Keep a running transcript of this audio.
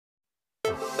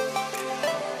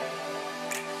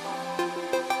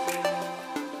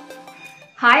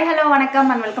Hi, hello, vanakkam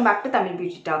and welcome back to Tamil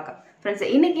Beauty Talk. Friends,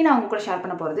 இன்னைக்கு நான் உங்க கூட ஷேர்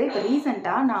பண்ண போறது இப்போ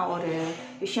ரீசன்ட்டா நான் ஒரு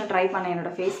விஷயம் ட்ரை பண்ணேன்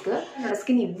என்னோட ஃபேஸ்க்கு. என்னோட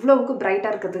ஸ்கின் இவ்வளவுக்கு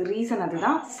பிரைட்டா இருக்கிறதுக்கு ரீசன்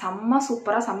அதுதான். செம்ம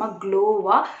சூப்பரா செம்ம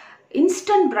க்ளோவா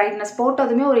இன்ஸ்டன்ட் பிரைட்னஸ்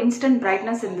போட்டதுமே ஒரு இன்ஸ்டன்ட்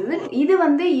பிரைட்னஸ் இருந்தது. இது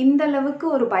வந்து இந்த அளவுக்கு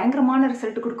ஒரு பயங்கரமான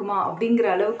ரிசல்ட் கொடுக்குமா அப்படிங்கிற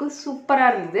அளவுக்கு சூப்பரா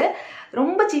இருந்தது.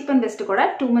 ரொம்ப சீப் அண்ட் பெஸ்ட் கூட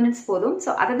 2 minutes போதும். ஸோ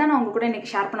அதை தான் நான் உங்க கூட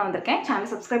இன்னைக்கு ஷேர் பண்ண வந்திருக்கேன். சேனல்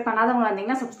சப்ஸ்கிரைப் பண்ணாதவங்க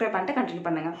இருந்தீங்கன்னா சப்ஸ்கிரைப் பண்ணிட்டு கண்டினியூ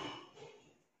பண்ணுங்க.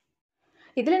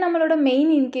 இதில் நம்மளோட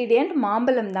மெயின் இன்க்ரீடியன்ட்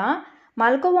மாம்பழம் தான்.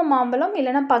 மல்கோவா மாம்பழம்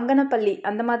இல்லைனா பங்கனப்பள்ளி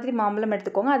அந்த மாதிரி மாம்பழம்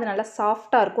எடுத்துக்கோங்க. அது நல்லா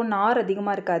சாஃப்டாக இருக்கும், நார்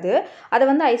அதிகமாக இருக்காது. அதை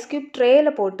வந்து ஐஸ் க்யூப்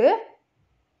ட்ரேயில் போட்டு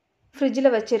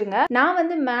ஃப்ரிட்ஜில் வச்சுருங்க. நான்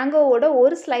வந்து மேங்கோவோட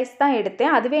ஒரு ஸ்லைஸ் தான்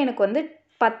எடுத்தேன். அதுவே எனக்கு வந்து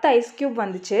 10 ஐஸ் க்யூப்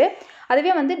வந்துச்சு.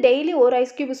 அதுவே வந்து டெய்லி ஒரு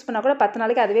ஐஸ் க்யூப் யூஸ் பண்ணால் கூட 10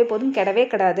 நாளைக்கு அதுவே போதும், கிடவே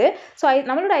கிடாது. ஸோ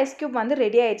நம்மளோட ஐஸ் க்யூப் வந்து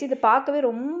ரெடி ஆகிடுச்சு. இது பார்க்கவே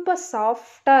ரொம்ப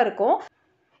சாஃப்டாக இருக்கும்.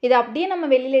 இதை அப்படியே நம்ம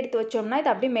வெளியில் எடுத்து வச்சோம்னா இது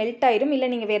அப்படியே மெல்ட் ஆயிடும். இல்லை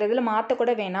நீங்கள் வேறு எதில் மாற்ற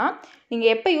கூட வேணாம்.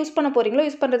 நீங்கள் எப்போ யூஸ் பண்ண போகிறீங்களோ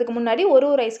யூஸ் பண்ணுறதுக்கு முன்னாடி ஒரு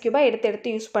ஐஸ் க்யூபாக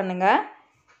எடுத்து யூஸ் பண்ணுங்கள்.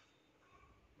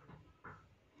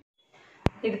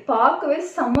 இது பார்க்கவே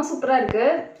செம்ம சூப்பராக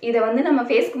இருக்குது. இதை வந்து நம்ம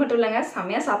ஃபேஸ்க்கு மட்டும் இல்லைங்க,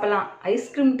 செம்மையாக சாப்பிட்லாம்.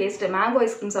 ஐஸ்கிரீம் டேஸ்ட்டு, மேங்கோ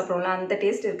ஐஸ்கிரீம் சாப்பிட்றோம்ல அந்த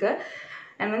டேஸ்ட் இருக்குது.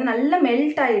 அண்ட் வந்து நல்லா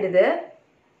மெல்ட் ஆகிடுது.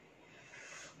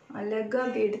 அழகாக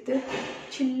அப்படி எடுத்து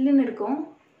சில்லுன்னு இருக்கும்.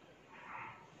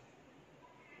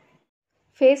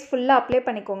 ஃபேஸ் ஃபுல்லாக அப்ளை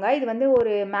பண்ணிக்கோங்க. இது வந்து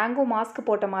ஒரு மேங்கோ மாஸ்க்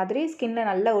போட்ட மாதிரி ஸ்கின்ல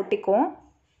நல்லா ஒட்டிக்கும்.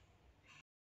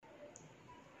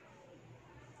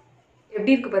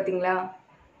 எப்படி இருக்குது பார்த்தீங்களா?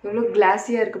 எவ்வளோ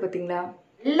கிளாஸியாக இருக்குது பார்த்தீங்களா?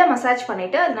 நல்லா மசாஜ்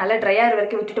பண்ணிவிட்டு அது நல்லா ட்ரை ஆகிற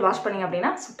வரைக்கும் விட்டுட்டு வாஷ் பண்ணிங்க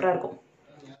அப்படின்னா சூப்பராக இருக்கும்.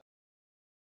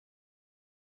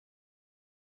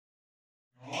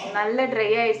 நல்லா ட்ரை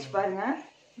ஆகிடுச்சு பாருங்கள்.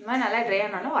 இந்த மாதிரி நல்லா ட்ரை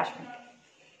ஆனாலும் வாஷ் பண்ணிட்டு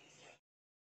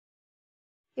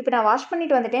இப்போ நான் வாஷ்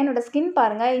பண்ணிட்டு வந்துட்டேன். என்னோடய ஸ்கின்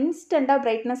பாருங்கள், இன்ஸ்டண்ட்டாக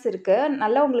பிரைட்னஸ் இருக்குது.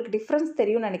 நல்லா உங்களுக்கு டிஃப்ரென்ஸ்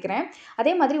தெரியும்னு நினைக்கிறேன்.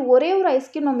 அதே மாதிரி ஒரே ஒரு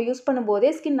ஐஸ் க்யூப் நம்ம யூஸ்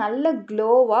பண்ணும்போதே ஸ்கின் நல்ல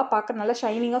க்ளோவாக பார்க்க நல்லா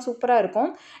ஷைனிங்காக சூப்பராக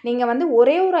இருக்கும். நீங்கள் வந்து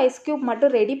ஒரே ஒரு ஐஸ் க்யூப்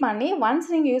மட்டும் ரெடி பண்ணி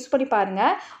ஒன்ஸ் நீங்கள் யூஸ் பண்ணி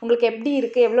பாருங்கள். உங்களுக்கு எப்படி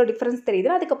இருக்குது, எவ்வளோ டிஃப்ரென்ஸ்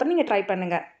தெரியுது, அதுக்கப்புறம் நீங்கள் ட்ரை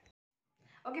பண்ணுங்கள்.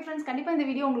 ஓகே ஃப்ரெண்ட்ஸ், கண்டிப்பாக இந்த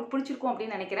வீடியோ உங்களுக்கு பிடிச்சிருக்கும்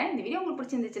அப்படின்னு நினைக்கிறேன். இந்த வீடியோ உங்களுக்கு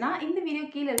பிடிச்சிருந்துச்சுன்னா இந்த வீடியோ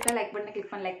கீழே இருக்க லைக் பட்டனை கிளிக்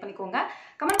பண்ணி லைக் பண்ணிக்கோங்க.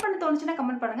 கமெண்ட் பண்ண தோணுச்சுன்னா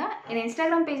கமெண்ட் பண்ணுங்கள். என்ன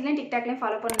இன்ஸ்டாகிராம் பேஜ்லையும் டிக்டாக்லையும்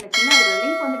ஃபாலோ பண்ணி நினச்சிங்கன்னா அதோட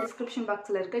லிங்க் வந்து டிஸ்கிரிப்ஷன்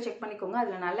பாக்ஸில் இருக்குது, செக் பண்ணிக்கோங்க.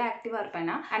 அதில் நல்லா ஆக்டிவாக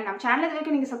இருப்பேன். அண்ட் நம்ம சேனல் இது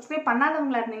வரைக்கும் நீங்கள் சப்ஸ்கிரைப்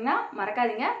பண்ணாதவங்களா இருந்தீங்கன்னா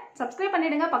மறக்காதீங்க, சப்ஸ்கிரைப்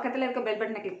பண்ணிவிடுங்க. பக்கத்தில் இருக்க பெல்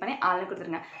பட்டனை கிளிக் பண்ணி ஆள்னு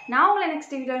கொடுத்துருங்க. நான் உங்களை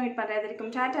நெக்ஸ்ட் வீடியோவில் மீட் பண்ணுறது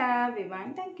வரைக்கும் டாடா, பை பை,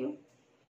 தேங்க்யூ.